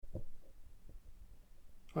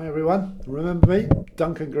Hi everyone, remember me?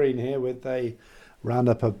 Duncan Green here with a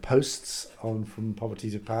roundup of posts on From Poverty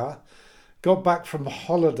to Power. Got back from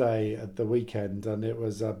holiday at the weekend and it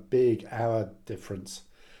was a big hour difference.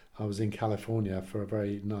 I was in California for a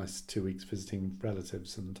very nice 2 weeks visiting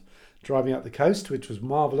relatives and driving up the coast, which was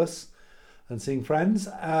marvellous, and seeing friends.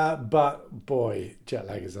 But boy, jet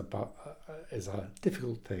lag is a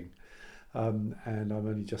difficult thing. And I'm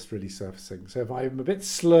only just really surfacing. So if I'm a bit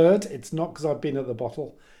slurred, it's not because I've been at the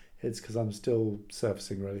bottle, it's because I'm still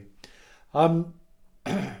surfacing really. Um,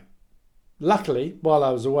 Luckily, while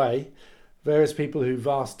I was away, various people who've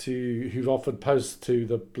offered posts to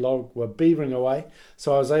the blog were beavering away,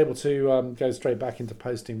 so I was able to go straight back into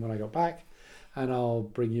posting when I got back, and I'll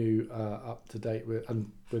bring you up to date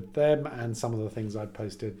with them and some of the things I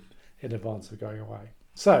posted in advance of going away.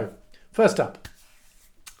 So, first up.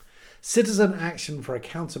 Citizen action for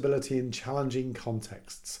accountability in challenging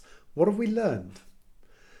contexts. What have we learned?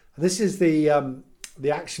 This is the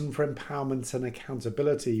Action for Empowerment and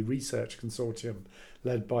Accountability Research Consortium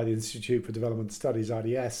led by the Institute for Development Studies,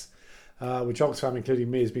 IDS, which Oxfam, including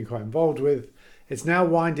me, has been quite involved with. It's now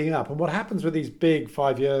winding up. And what happens with these big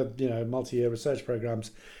 5-year, multi-year research programs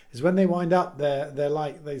is when they wind up,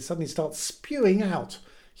 they suddenly start spewing out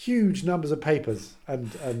huge numbers of papers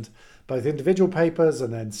and both individual papers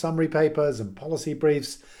and then summary papers and policy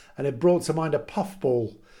briefs, and it brought to mind a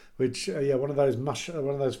puffball, which one of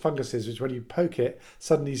those funguses, which when you poke it,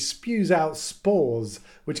 suddenly spews out spores,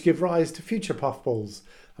 which give rise to future puffballs.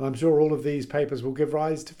 And I'm sure all of these papers will give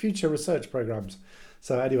rise to future research programs.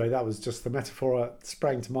 So anyway, that was just the metaphor that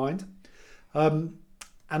sprang to mind. And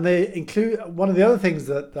they include one of the other things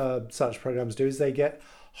that such programs do is they get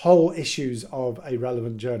whole issues of a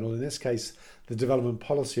relevant journal, in this case the Development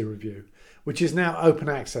Policy Review, which is now open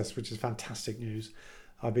access, which is fantastic news.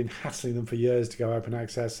 I've been hassling them for years to go open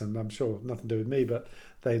access, and I'm sure nothing to do with me, but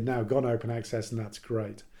they've now gone open access, and that's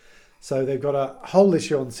great. So they've got a whole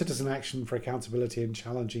issue on citizen action for accountability in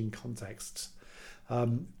challenging contexts.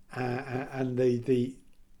 And the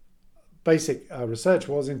basic research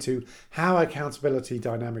was into how accountability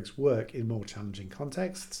dynamics work in more challenging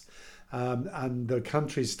contexts. And the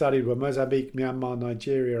countries studied were Mozambique, Myanmar,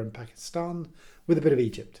 Nigeria and Pakistan, with a bit of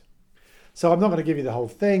Egypt. So I'm not going to give you the whole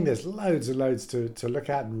thing. There's loads and loads to look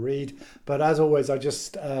at and read. But as always, I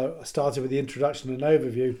just started with the introduction and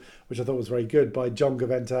overview, which I thought was very good, by John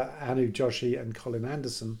Gaventa, Anu Joshi and Colin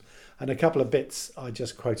Anderson. And a couple of bits I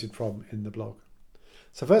just quoted from in the blog.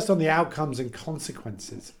 So first on the outcomes and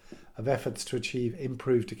consequences of efforts to achieve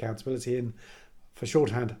improved accountability in, for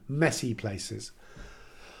shorthand, messy places.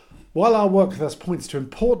 While our work thus points to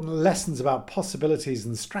important lessons about possibilities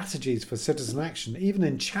and strategies for citizen action, even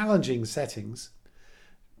in challenging settings,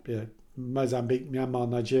 Mozambique, Myanmar,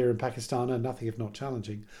 Nigeria and Pakistan are nothing if not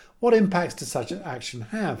challenging, what impacts does such action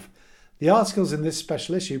have? The articles in this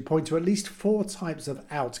special issue point to at least 4 types of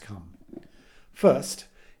outcome. First,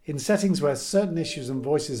 in settings where certain issues and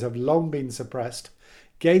voices have long been suppressed,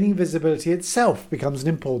 gaining visibility itself becomes an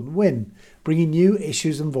important win, bringing new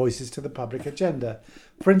issues and voices to the public agenda.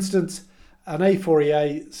 For instance, an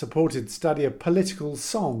A4EA supported study of political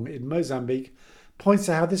song in Mozambique points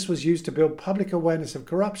to how this was used to build public awareness of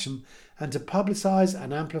corruption and to publicise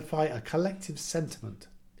and amplify a collective sentiment.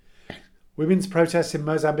 Women's protests in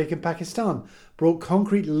Mozambique and Pakistan brought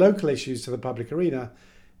concrete local issues to the public arena,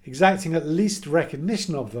 exacting at least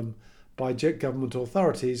recognition of them by government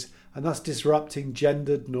authorities and thus disrupting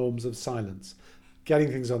gendered norms of silence, getting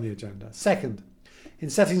things on the agenda. Second, in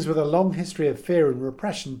settings with a long history of fear and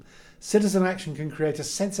repression, citizen action can create a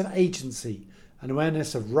sense of agency and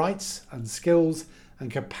awareness of rights and skills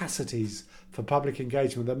and capacities for public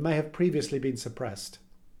engagement that may have previously been suppressed.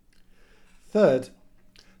 Third,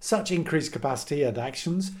 such increased capacity and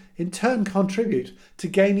actions in turn contribute to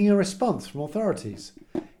gaining a response from authorities.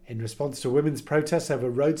 In response to women's protests over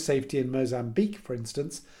road safety in Mozambique, for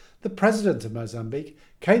instance, the president of Mozambique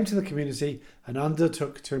came to the community and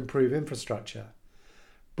undertook to improve infrastructure.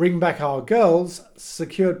 Bring Back Our Girls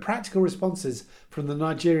secured practical responses from the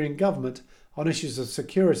Nigerian government on issues of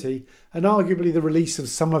security and arguably the release of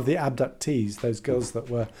some of the abductees, those girls that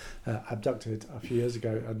were abducted a few years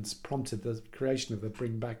ago, and prompted the creation of the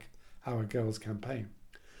Bring Back Our Girls campaign.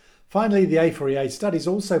 Finally, the A4EA studies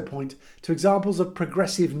also point to examples of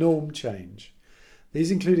progressive norm change.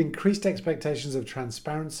 These include increased expectations of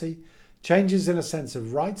transparency, changes in a sense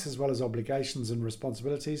of rights as well as obligations and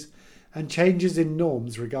responsibilities, and changes in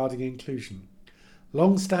norms regarding inclusion.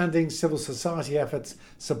 Long-standing civil society efforts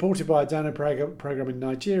supported by a donor program in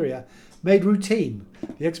Nigeria made routine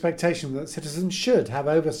the expectation that citizens should have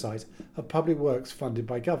oversight of public works funded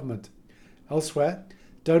by government. Elsewhere,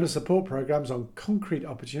 Donor support programs on concrete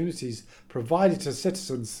opportunities provided to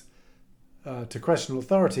citizens to question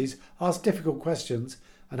authorities, ask difficult questions,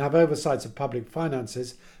 and have oversights of public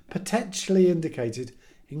finances potentially indicated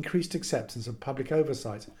increased acceptance of public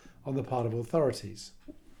oversight on the part of authorities.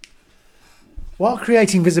 While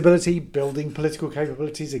creating visibility, building political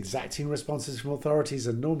capabilities, exacting responses from authorities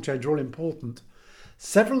and norm change are all important,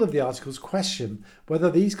 several of the articles question whether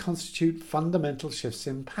these constitute fundamental shifts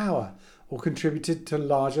in power or contributed to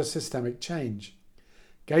larger systemic change.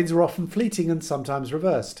 Gains are often fleeting and sometimes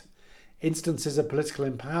reversed. Instances of political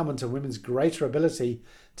empowerment and women's greater ability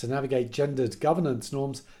to navigate gendered governance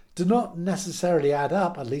norms do not necessarily add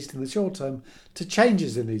up, at least in the short term, to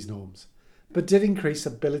changes in these norms, but did increase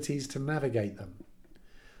abilities to navigate them.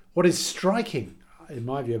 What is striking, in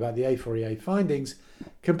my view, about the A4EA findings,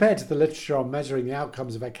 compared to the literature on measuring the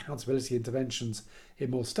outcomes of accountability interventions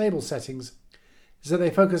in more stable settings, is that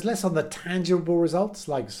they focus less on the tangible results,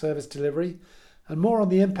 like service delivery, and more on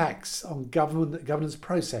the impacts on governance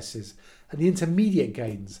processes and the intermediate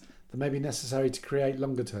gains that may be necessary to create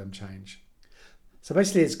longer-term change. So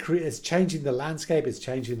basically it's changing the landscape, it's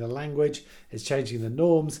changing the language, it's changing the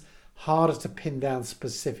norms, harder to pin down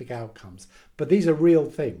specific outcomes. But these are real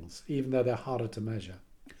things, even though they're harder to measure.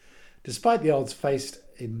 Despite the odds faced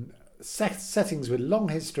in settings with long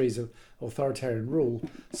histories of authoritarian rule,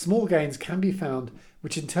 small gains can be found,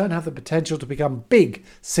 which in turn have the potential to become big,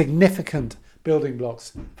 significant building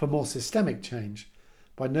blocks for more systemic change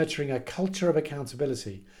by nurturing a culture of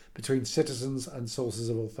accountability between citizens and sources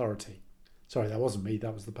of authority. Sorry, that wasn't me,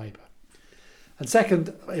 that was the paper. And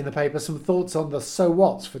second, in the paper, some thoughts on the so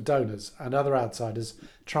whats for donors and other outsiders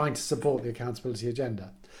trying to support the accountability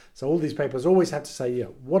agenda. So all these papers always have to say,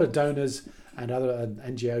 what do donors and other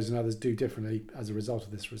NGOs and others do differently as a result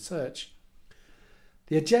of this research?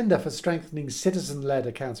 The agenda for strengthening citizen-led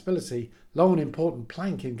accountability, long an important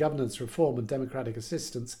plank in governance reform and democratic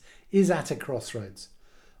assistance, is at a crossroads.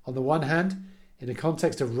 On the one hand, in a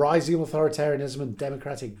context of rising authoritarianism and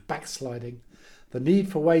democratic backsliding, the need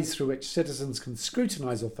for ways through which citizens can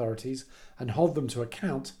scrutinise authorities and hold them to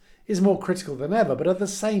account is more critical than ever. But at the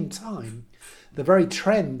same time, the very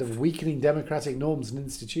trend of weakening democratic norms and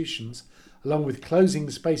institutions, along with closing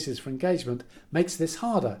spaces for engagement, makes this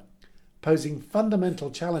harder, posing fundamental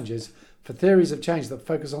challenges for theories of change that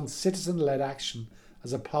focus on citizen-led action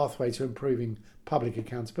as a pathway to improving public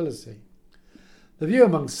accountability. The view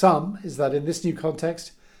among some is that in this new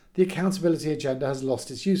context, the accountability agenda has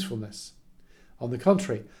lost its usefulness. On the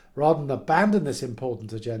contrary, rather than abandon this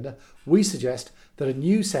important agenda, we suggest that a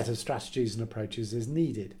new set of strategies and approaches is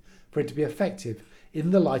needed for it to be effective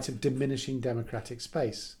in the light of diminishing democratic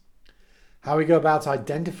space. How we go about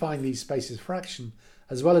identifying these spaces for action,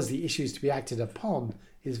 as well as the issues to be acted upon,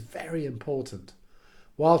 is very important.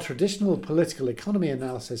 While traditional political economy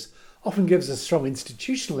analysis often gives us strong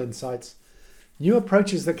institutional insights, new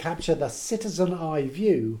approaches that capture the citizen eye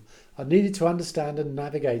view are needed to understand and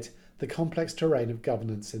navigate the complex terrain of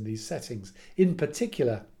governance in these settings. In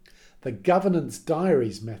particular, the governance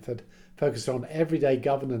diaries method focused on everyday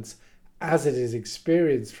governance as it is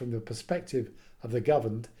experienced from the perspective of the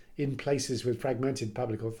governed in places with fragmented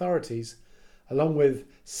public authorities, along with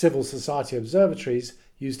civil society observatories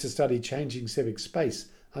used to study changing civic space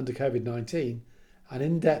under COVID-19, and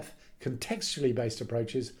in-depth contextually based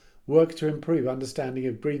approaches work to improve understanding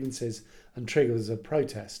of grievances and triggers of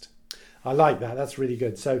protest. I like that, that's really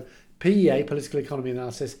good. So PEA, political economy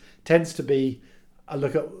analysis, tends to be a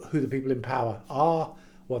look at who the people in power are,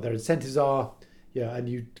 what their incentives are, and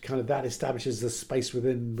you kind of that establishes the space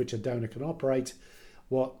within which a donor can operate.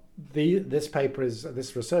 What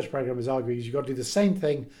this research program is arguing is you've got to do the same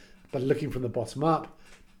thing, but looking from the bottom up,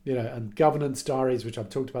 and governance diaries, which I've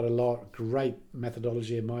talked about a lot, great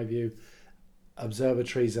methodology in my view,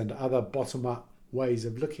 observatories and other bottom-up ways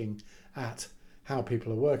of looking at how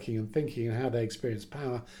people are working and thinking and how they experience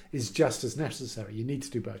power is just as necessary. You need to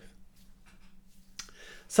do both.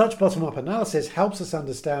 Such bottom-up analysis helps us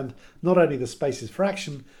understand not only the spaces for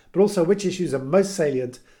action, but also which issues are most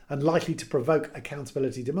salient and likely to provoke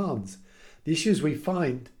accountability demands. The issues we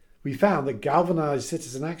found that galvanised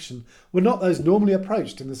citizen action were not those normally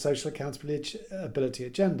approached in the social accountability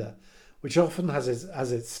agenda, which often has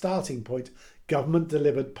as its starting point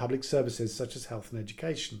government-delivered public services such as health and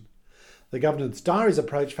education. The governance diaries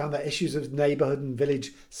approach found that issues of neighbourhood and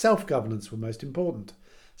village self-governance were most important,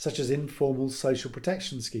 such as informal social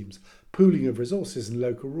protection schemes, pooling of resources and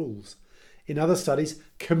local rules. In other studies,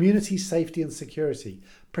 community safety and security,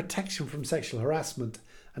 protection from sexual harassment,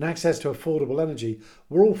 and access to affordable energy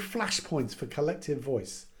were all flashpoints for collective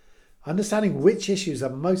voice. Understanding which issues are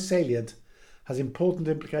most salient has important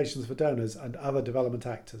implications for donors and other development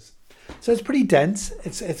actors. So it's pretty dense,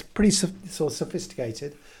 it's pretty sort of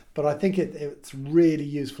sophisticated, but I think it's really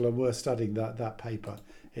useful and worth studying that paper.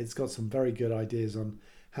 It's got some very good ideas on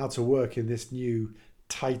how to work in this new,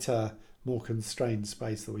 tighter, more constrained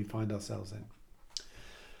space that we find ourselves in.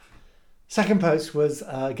 Second post was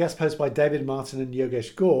a guest post by David Martin and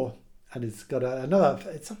Yogesh Gore, and it's got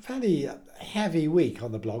it's a fairly heavy week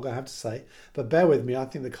on the blog, I have to say, but bear with me, I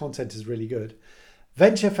think the content is really good.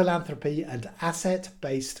 Venture Philanthropy and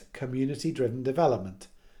Asset-Based Community-Driven Development,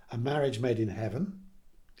 a Marriage Made in Heaven.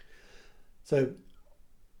 So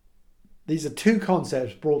these are two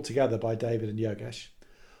concepts brought together by David and Yogesh.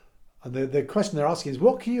 And the question they're asking is,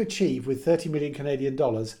 what can you achieve with 30 million Canadian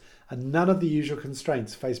dollars and none of the usual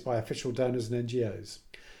constraints faced by official donors and NGOs?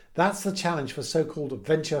 That's the challenge for so-called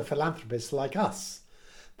venture philanthropists like us.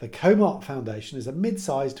 The Comart Foundation is a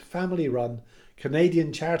mid-sized, family-run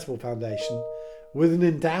Canadian charitable foundation with an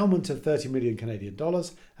endowment of 30 million Canadian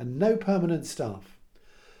dollars and no permanent staff.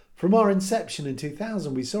 From our inception in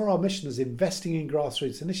 2000, we saw our mission as investing in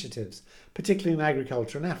grassroots initiatives, particularly in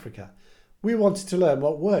agriculture and Africa. We wanted to learn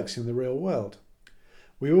what works in the real world.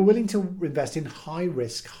 We were willing to invest in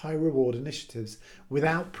high-risk, high-reward initiatives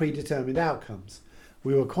without predetermined outcomes.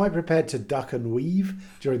 We were quite prepared to duck and weave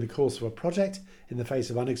during the course of a project in the face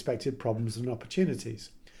of unexpected problems and opportunities.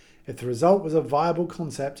 If the result was a viable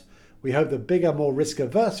concept, we hoped that bigger, more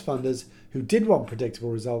risk-averse funders who did want predictable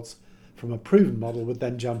results from a proven model would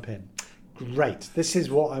then jump in. Great. This is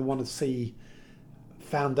what I want to see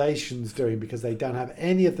foundations doing, because they don't have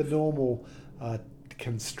any of the normal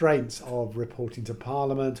constraints of reporting to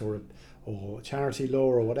Parliament or charity law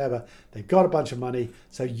or whatever. They've got a bunch of money,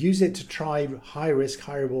 so use it to try high-risk,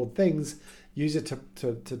 high-reward things. Use it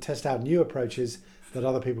to test out new approaches that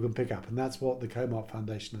other people can pick up, and that's what the Comart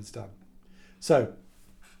Foundation has done. So,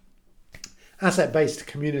 Asset-Based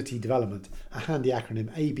Community Development, a handy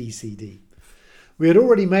acronym, ABCD. We had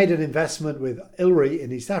already made an investment with ILRI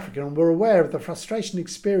in East Africa and were aware of the frustration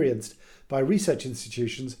experienced by research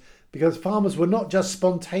institutions because farmers were not just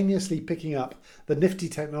spontaneously picking up the nifty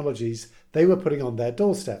technologies they were putting on their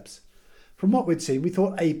doorsteps. From what we'd seen, we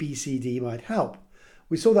thought ABCD might help.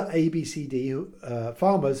 We saw that ABCD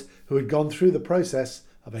farmers who had gone through the process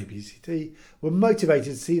of ABCD were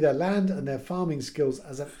motivated to see their land and their farming skills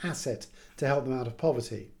as an asset to help them out of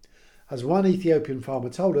poverty. As one Ethiopian farmer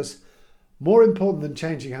told us, more important than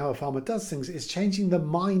changing how a farmer does things is changing the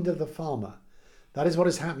mind of the farmer. That is what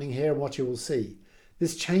is happening here and what you will see.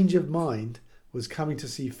 This change of mind was coming to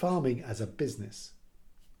see farming as a business.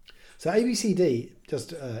 So ABCD,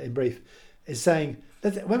 just in brief, is saying,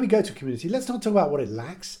 when we go to a community, let's not talk about what it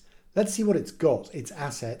lacks. Let's see what it's got, its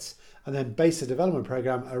assets, and then base a development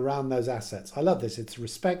program around those assets. I love this. It's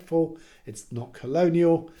respectful. It's not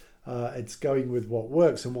colonial. It's going with what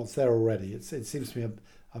works and what's there already. It seems to me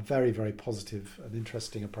a very, very positive and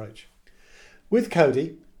interesting approach. With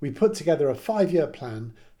Cody, we put together a 5-year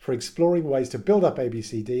plan for exploring ways to build up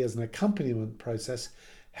ABCD as an accompaniment process,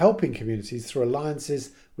 helping communities through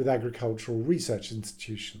alliances with agricultural research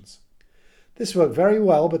institutions. This worked very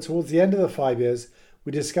well, but towards the end of the 5 years,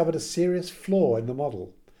 we discovered a serious flaw in the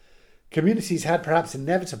model. Communities had perhaps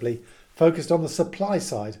inevitably focused on the supply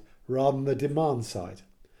side rather than the demand side.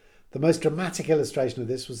 The most dramatic illustration of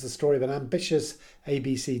this was the story of an ambitious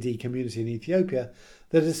ABCD community in Ethiopia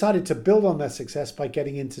that decided to build on their success by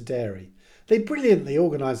getting into dairy. They brilliantly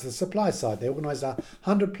organised the supply side. They organised a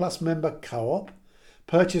 100-plus member co-op,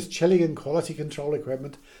 purchased chilling and quality control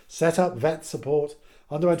equipment, set up vet support,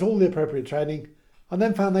 underwent all the appropriate training, and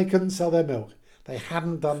then found they couldn't sell their milk. They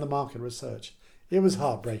hadn't done the market research. It was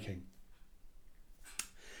heartbreaking.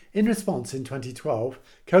 In response, in 2012,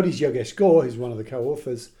 Cody's Yogesh Gore, who's one of the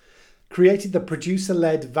co-authors, created the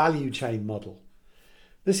producer-led value chain model.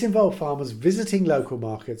 This involved farmers visiting local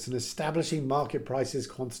markets and establishing market prices,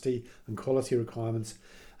 quantity and quality requirements,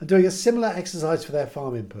 and doing a similar exercise for their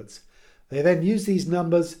farm inputs. They then used these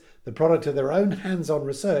numbers, the product of their own hands-on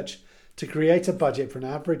research, to create a budget for an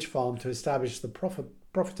average farm to establish the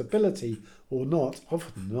profitability, or not,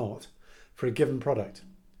 often not, for a given product.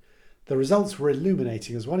 The results were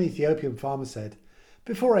illuminating, as one Ethiopian farmer said,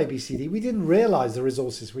 "Before ABCD, we didn't realise the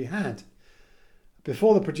resources we had.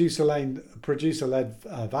 Before the producer-led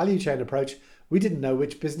value chain approach, we didn't know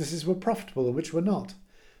which businesses were profitable and which were not.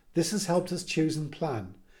 This has helped us choose and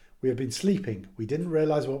plan. We have been sleeping. We didn't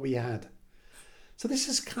realise what we had." So this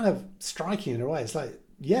is kind of striking in a way. It's like,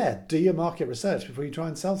 do your market research before you try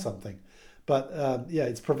and sell something. But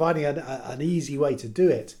it's providing an easy way to do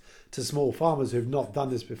it to small farmers who've not done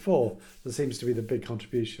this before. That seems to be the big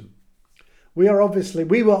contribution. We were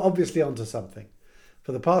obviously onto something.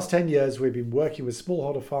 For the past 10 years, we've been working with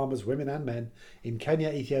smallholder farmers, women and men, in Kenya,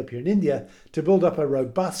 Ethiopia and India to build up a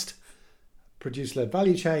robust producer-led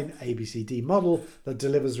value chain, ABCD model that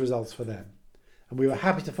delivers results for them. And we were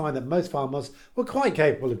happy to find that most farmers were quite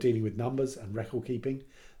capable of dealing with numbers and record keeping.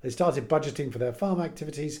 They started budgeting for their farm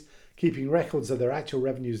activities, keeping records of their actual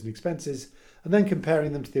revenues and expenses, and then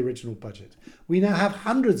comparing them to the original budget. We now have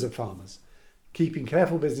hundreds of farmers keeping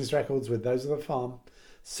careful business records with those of the farm,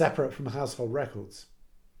 separate from household records.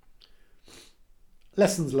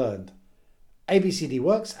 Lessons learned. ABCD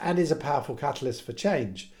works and is a powerful catalyst for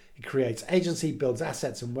change. It creates agency, builds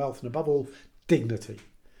assets and wealth, and above all, dignity.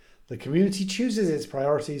 The community chooses its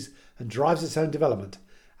priorities and drives its own development.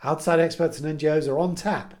 Outside experts and NGOs are on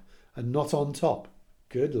tap and not on top.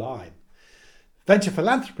 Good line. Venture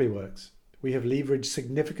philanthropy works. We have leveraged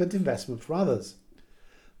significant investment from others.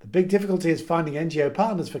 The big difficulty is finding NGO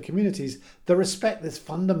partners for communities that respect this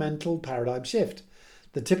fundamental paradigm shift.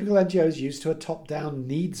 The typical NGO is used to a top-down,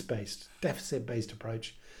 needs-based, deficit-based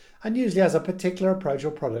approach, and usually has a particular approach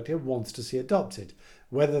or product it wants to see adopted,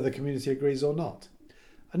 whether the community agrees or not.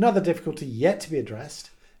 Another difficulty yet to be addressed,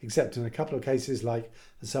 except in a couple of cases like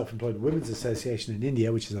the Self-Employed Women's Association in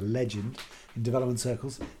India, which is a legend in development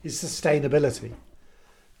circles, is sustainability.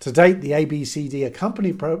 To date, the ABCD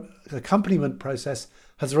accompaniment process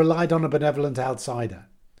has relied on a benevolent outsider.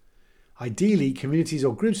 Ideally, communities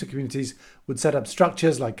or groups of communities would set up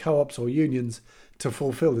structures like co-ops or unions to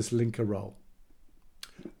fulfill this linker role.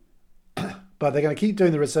 But they're going to keep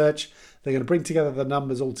doing the research. They're going to bring together the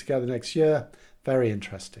numbers all together next year. Very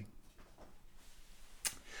interesting.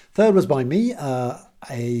 Third was by me,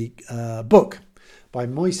 a book by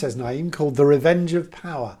Moises Naim called The Revenge of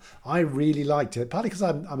Power. I really liked it, partly because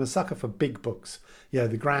I'm a sucker for big books,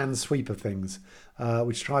 the grand sweep of things,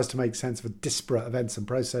 which tries to make sense of disparate events and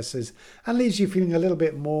processes and leaves you feeling a little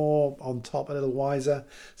bit more on top, a little wiser.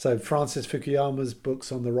 So Francis Fukuyama's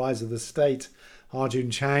books on the rise of the state,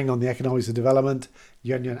 Arjun Chang on the economics of development,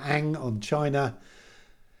 Yuanyuan Ang on China.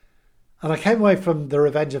 And I came away from The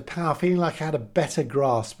Revenge of Power feeling like I had a better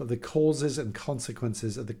grasp of the causes and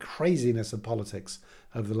consequences of the craziness of politics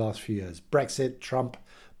over the last few years. Brexit, Trump,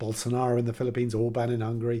 Bolsonaro in the Philippines, Orban in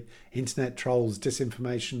Hungary, internet trolls,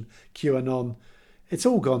 disinformation, QAnon. It's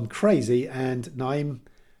all gone crazy, and Naim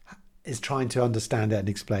is trying to understand it and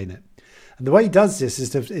explain it. And the way he does this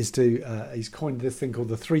he's coined this thing called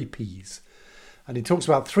the 3 Ps. And he talks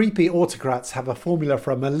about 3P autocrats have a formula for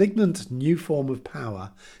a malignant new form of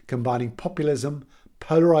power, combining populism,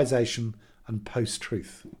 polarisation and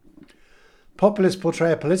post-truth. Populists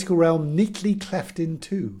portray a political realm neatly cleft in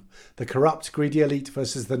two, the corrupt, greedy elite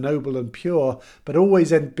versus the noble and pure, but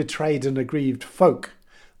always betrayed and aggrieved folk,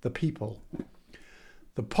 the people.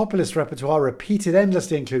 The populist repertoire, repeated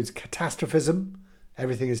endlessly, includes catastrophism,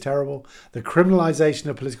 everything is terrible, the criminalisation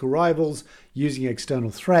of political rivals using external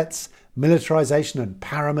threats, militarisation and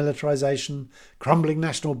paramilitarisation, crumbling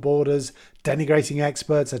national borders, denigrating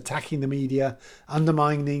experts, attacking the media,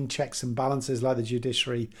 undermining checks and balances like the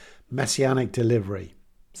judiciary, messianic delivery.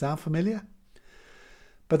 Sound familiar?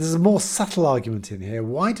 But there's a more subtle argument in here.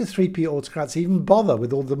 Why do 3P autocrats even bother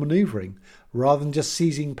with all the manoeuvring rather than just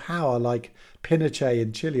seizing power like Pinochet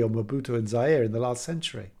in Chile or Mobutu in Zaire in the last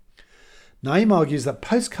century? Naim argues that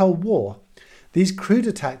post-Cold War, these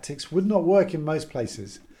cruder tactics would not work in most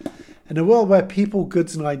places. In a world where people,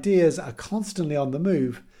 goods and ideas are constantly on the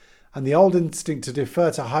move and the old instinct to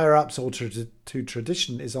defer to higher-ups or to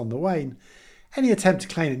tradition is on the wane, any attempt to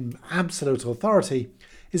claim absolute authority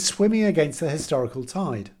is swimming against the historical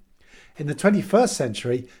tide. In the 21st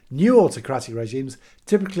century, new autocratic regimes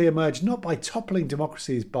typically emerge not by toppling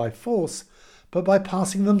democracies by force, but by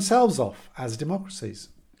passing themselves off as democracies.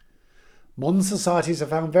 Modern societies have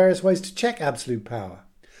found various ways to check absolute power.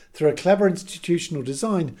 Through a clever institutional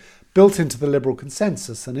design built into the liberal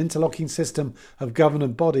consensus, an interlocking system of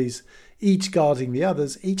government bodies, each guarding the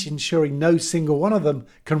others, each ensuring no single one of them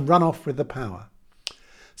can run off with the power.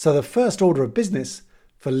 So the first order of business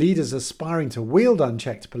for leaders aspiring to wield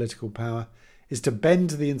unchecked political power is to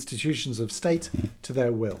bend the institutions of state to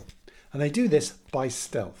their will. And they do this by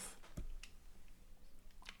stealth.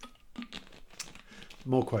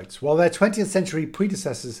 More quotes. While their 20th century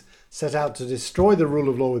predecessors set out to destroy the rule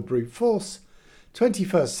of law with brute force,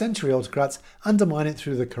 21st century autocrats undermine it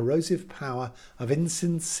through the corrosive power of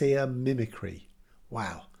insincere mimicry.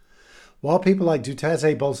 Wow. While people like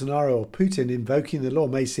Duterte, Bolsonaro or Putin invoking the law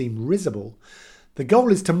may seem risible, the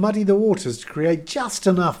goal is to muddy the waters to create just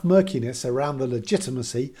enough murkiness around the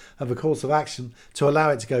legitimacy of a course of action to allow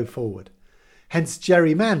it to go forward. Hence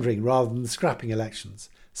gerrymandering rather than scrapping elections,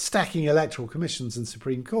 stacking electoral commissions and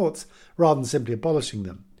Supreme Courts rather than simply abolishing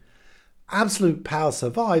them. Absolute power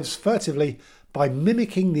survives furtively by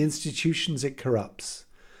mimicking the institutions it corrupts.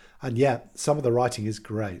 And yet, some of the writing is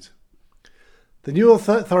great. The new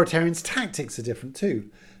authoritarians' tactics are different too.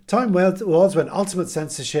 Time was when ultimate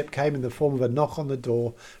censorship came in the form of a knock on the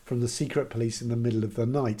door from the secret police in the middle of the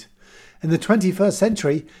night. In the 21st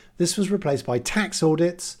century, this was replaced by tax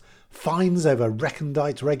audits, fines over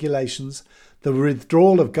recondite regulations, the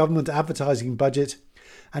withdrawal of government advertising budget,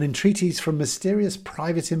 and entreaties from mysterious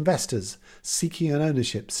private investors seeking an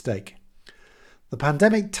ownership stake. The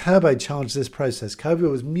pandemic turbocharged this process.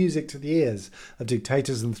 COVID was music to the ears of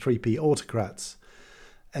dictators and 3P autocrats.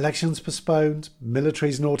 Elections postponed,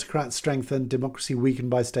 militaries and autocrats strengthened, democracy weakened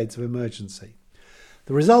by states of emergency.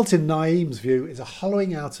 The result, in Naeem's view, is a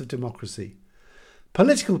hollowing out of democracy.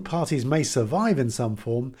 Political parties may survive in some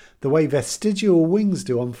form, the way vestigial wings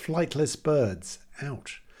do on flightless birds.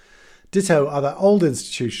 Ouch. Ditto other old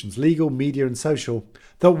institutions, legal, media and social,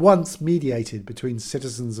 that once mediated between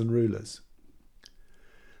citizens and rulers.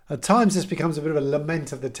 At times this becomes a bit of a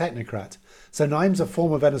lament of the technocrat. So Naeem's a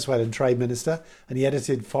former Venezuelan trade minister and he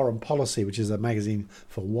edited Foreign Policy, which is a magazine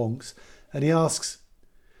for wonks. And he asks,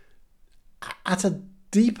 at a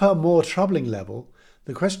deeper, more troubling level,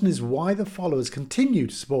 the question is why the followers continue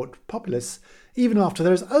to support populists even after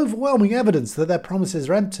there is overwhelming evidence that their promises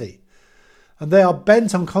are empty. And they are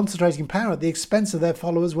bent on concentrating power at the expense of their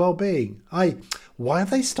followers' well-being. Why have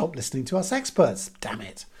they stopped listening to us experts? Damn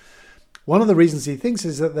it. One of the reasons he thinks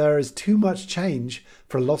is that there is too much change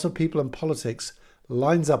for a lot of people, and politics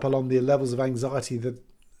lines up along the levels of anxiety that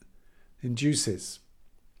induces,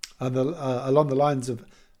 along the lines of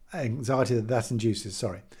anxiety that induces.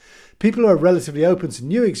 People who are relatively open to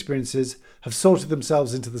new experiences have sorted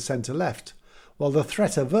themselves into the centre-left, while the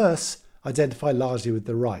threat-averse identify largely with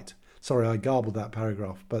the right. Sorry, I garbled that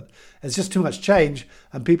paragraph, but it's just too much change,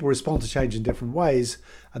 and people respond to change in different ways,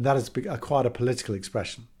 and that has acquired a political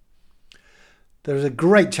expression. There is a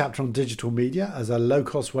great chapter on digital media as a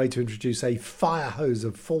low-cost way to introduce a fire hose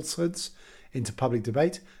of falsehoods into public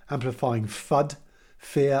debate, amplifying FUD,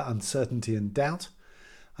 fear, uncertainty and doubt,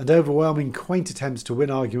 and overwhelming quaint attempts to win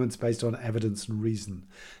arguments based on evidence and reason.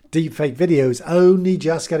 Deepfake video is only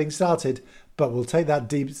just getting started, but we'll take that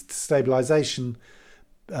destabilisation,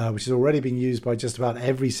 which is already being used by just about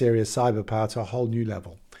every serious cyberpower, to a whole new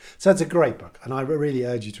level. So it's a great book, and I really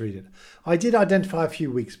urge you to read it. I did identify a few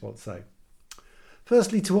weak spots, though.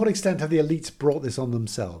 Firstly, to what extent have the elites brought this on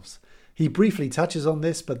themselves? He briefly touches on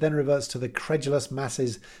this, but then reverts to the credulous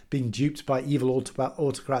masses being duped by evil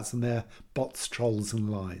autocrats and their bots, trolls and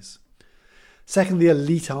lies. Second, the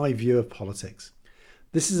elite eye view of politics.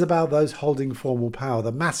 This is about those holding formal power.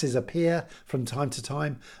 The masses appear from time to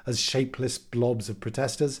time as shapeless blobs of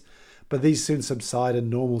protesters, but these soon subside and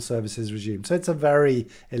normal services resume. So it's a very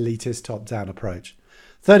elitist top-down approach.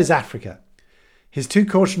 Third is Africa. His two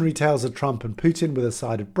cautionary tales of Trump and Putin with a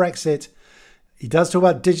side of Brexit. He does talk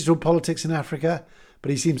about digital politics in Africa,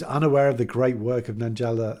 but he seems unaware of the great work of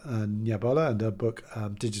Nanjala Nyabola and her book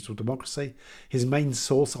Digital Democracy. His main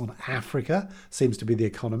source on Africa seems to be The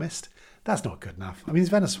Economist. That's not good enough. I mean, he's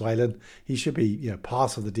Venezuelan. He should be,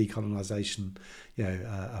 part of the decolonisation,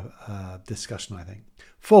 discussion, I think.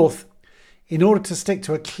 Fourth, in order to stick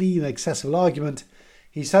to a clean, accessible argument,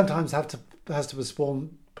 he sometimes has to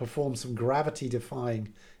perform some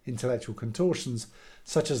gravity-defying intellectual contortions,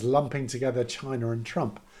 such as lumping together China and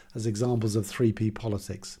Trump as examples of 3P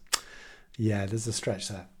politics. Yeah, there's a stretch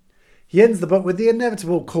there. He ends the book with the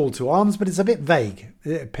inevitable call to arms, but it's a bit vague.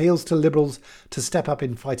 It appeals to liberals to step up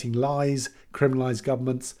in fighting lies, criminalise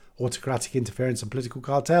governments, autocratic interference and political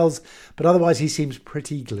cartels, but otherwise he seems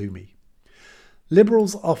pretty gloomy.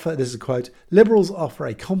 Liberals offer, this is a quote, liberals offer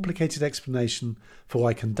a complicated explanation for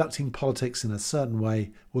why conducting politics in a certain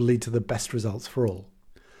way will lead to the best results for all.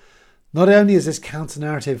 Not only is this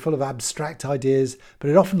counter-narrative full of abstract ideas, but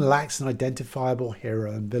it often lacks an identifiable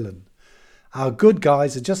hero and villain. Our good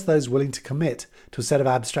guys are just those willing to commit to a set of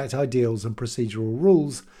abstract ideals and procedural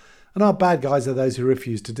rules, and our bad guys are those who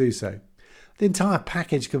refuse to do so. The entire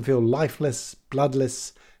package can feel lifeless,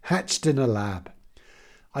 bloodless, hatched in a lab.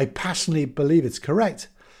 I passionately believe it's correct,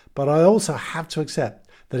 but I also have to accept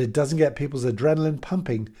that it doesn't get people's adrenaline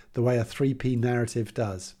pumping the way a 3P narrative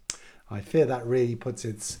does. I fear that really puts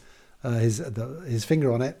his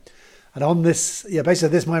finger on it. And on this, basically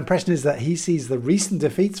this, my impression is that he sees the recent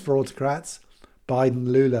defeats for autocrats, Biden,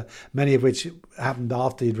 Lula, many of which happened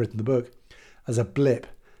after he'd written the book, as a blip,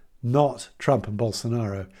 not Trump and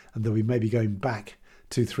Bolsonaro, and that we may be going back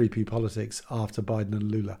to 3P politics after Biden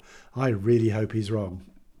and Lula. I really hope he's wrong.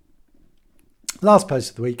 Last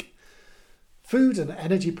post of the week. Food and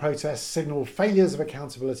energy protests signal failures of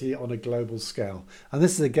accountability on a global scale. And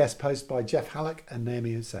this is a guest post by Jeff Halleck and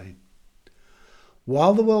Naomi Hussain.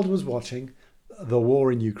 While the world was watching the war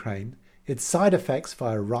in Ukraine, its side effects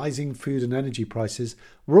via rising food and energy prices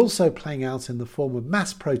were also playing out in the form of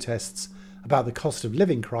mass protests about the cost of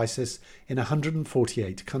living crisis in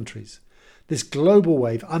 148 countries. This global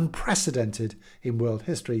wave, unprecedented in world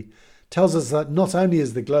history, tells us that not only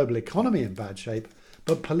is the global economy in bad shape,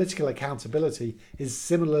 but political accountability is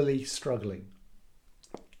similarly struggling.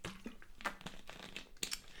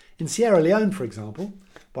 In Sierra Leone, for example,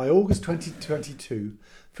 by August 2022,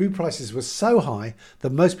 food prices were so high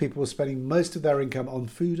that most people were spending most of their income on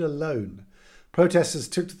food alone. Protesters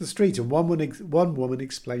took to the street and one woman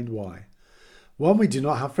explained why. One, we do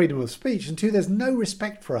not have freedom of speech, and two, there's no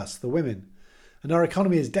respect for us, the women. And our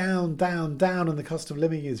economy is down, down, down, and the cost of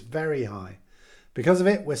living is very high. Because of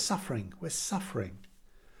it, we're suffering.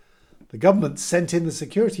 The government sent in the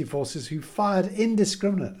security forces who fired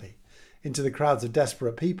indiscriminately into the crowds of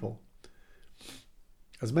desperate people.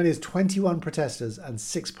 As many as 21 protesters and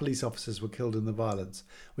 6 police officers were killed in the violence,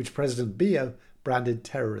 which President Bio branded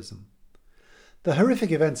terrorism. The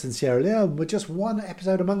horrific events in Sierra Leone were just one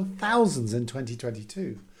episode among thousands in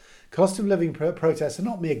 2022. Cost of living protests are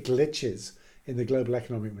not mere glitches in the global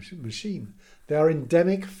economic machine. They are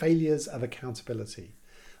endemic failures of accountability.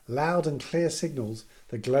 Loud and clear signals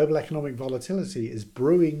that global economic volatility is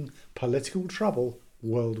brewing political trouble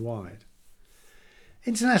worldwide.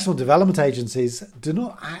 International development agencies do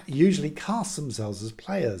not usually cast themselves as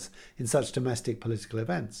players in such domestic political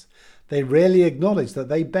events. They rarely acknowledge that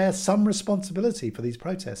they bear some responsibility for these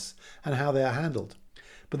protests and how they are handled.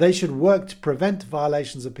 But they should work to prevent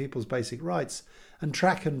violations of people's basic rights and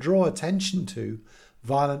track and draw attention to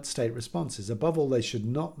violent state responses. Above all, they should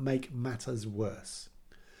not make matters worse.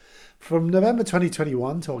 From November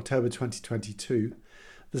 2021 to October 2022,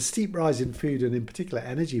 the steep rise in food and in particular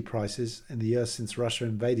energy prices in the years since Russia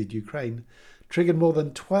invaded Ukraine triggered more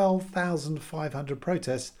than 12,500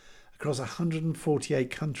 protests across 148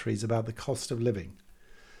 countries about the cost of living.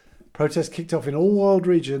 Protests kicked off in all world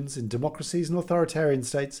regions, in democracies and authoritarian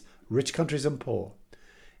states, rich countries and poor.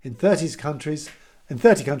 In 30 countries,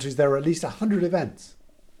 there are at least 100 events.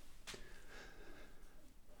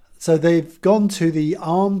 So they've gone to the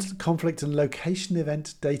Armed Conflict and Location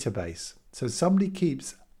Event database. So somebody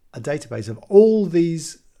keeps a database of all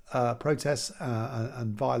these protests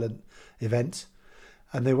and violent events,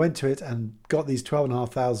 and they went to it and got these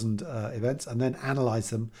 12,500 events and then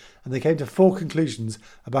analysed them, and they came to 4 conclusions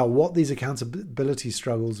about what these accountability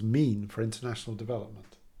struggles mean for international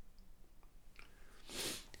development.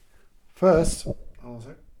 First,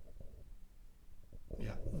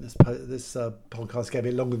 this podcast is getting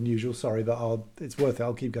a bit longer than usual, sorry, but it's worth it,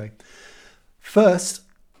 I'll keep going. First,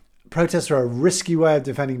 protests are a risky way of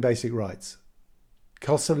defending basic rights.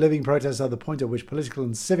 Cost of living protests are the point at which political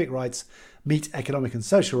and civic rights meet economic and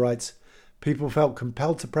social rights. People felt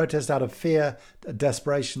compelled to protest out of fear,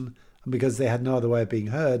 desperation, and because they had no other way of being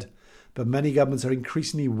heard, but many governments are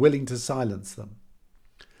increasingly willing to silence them.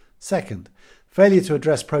 Second, failure to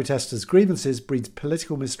address protesters' grievances breeds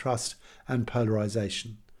political mistrust and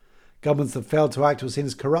polarisation. Governments that failed to act were seen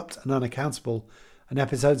as corrupt and unaccountable, and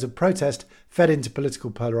episodes of protest fed into political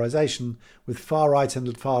polarisation, with far-right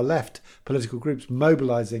and far-left political groups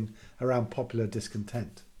mobilising around popular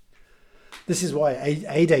discontent. This is why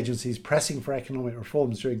aid agencies pressing for economic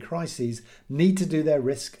reforms during crises need to do their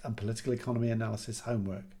risk and political economy analysis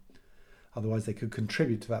homework. Otherwise, they could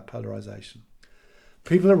contribute to that polarisation.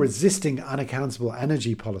 People are resisting unaccountable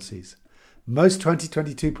energy policies. Most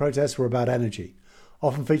 2022 protests were about energy,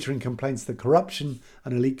 often featuring complaints that corruption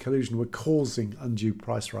and elite collusion were causing undue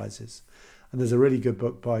price rises. And there's a really good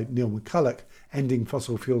book by Neil McCulloch, Ending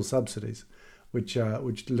Fossil Fuel Subsidies, which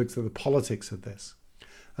looks at the politics of this.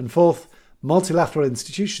 And fourth, multilateral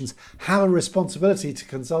institutions have a responsibility to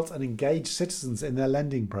consult and engage citizens in their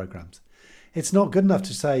lending programs. It's not good enough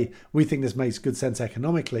to say, we think this makes good sense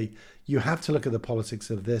economically. You have to look at the politics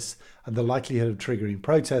of this and the likelihood of triggering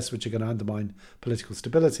protests, which are going to undermine political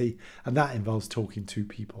stability, and that involves talking to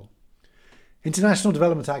people. International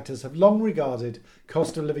development actors have long regarded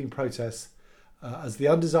cost of living protests as the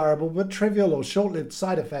undesirable but trivial or short-lived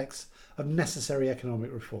side effects of necessary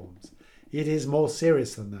economic reforms. It is more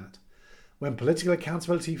serious than that. When political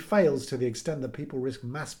accountability fails to the extent that people risk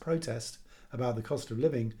mass protest about the cost of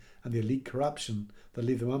living and the elite corruption that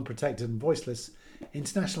leave them unprotected and voiceless,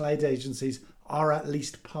 international aid agencies are at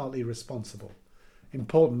least partly responsible.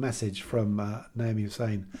 Important message from Naomi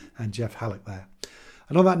Hussain and Jeff Halleck there.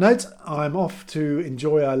 And on that note, I'm off to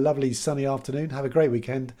enjoy a lovely sunny afternoon. Have a great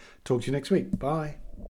weekend. Talk to you next week. Bye.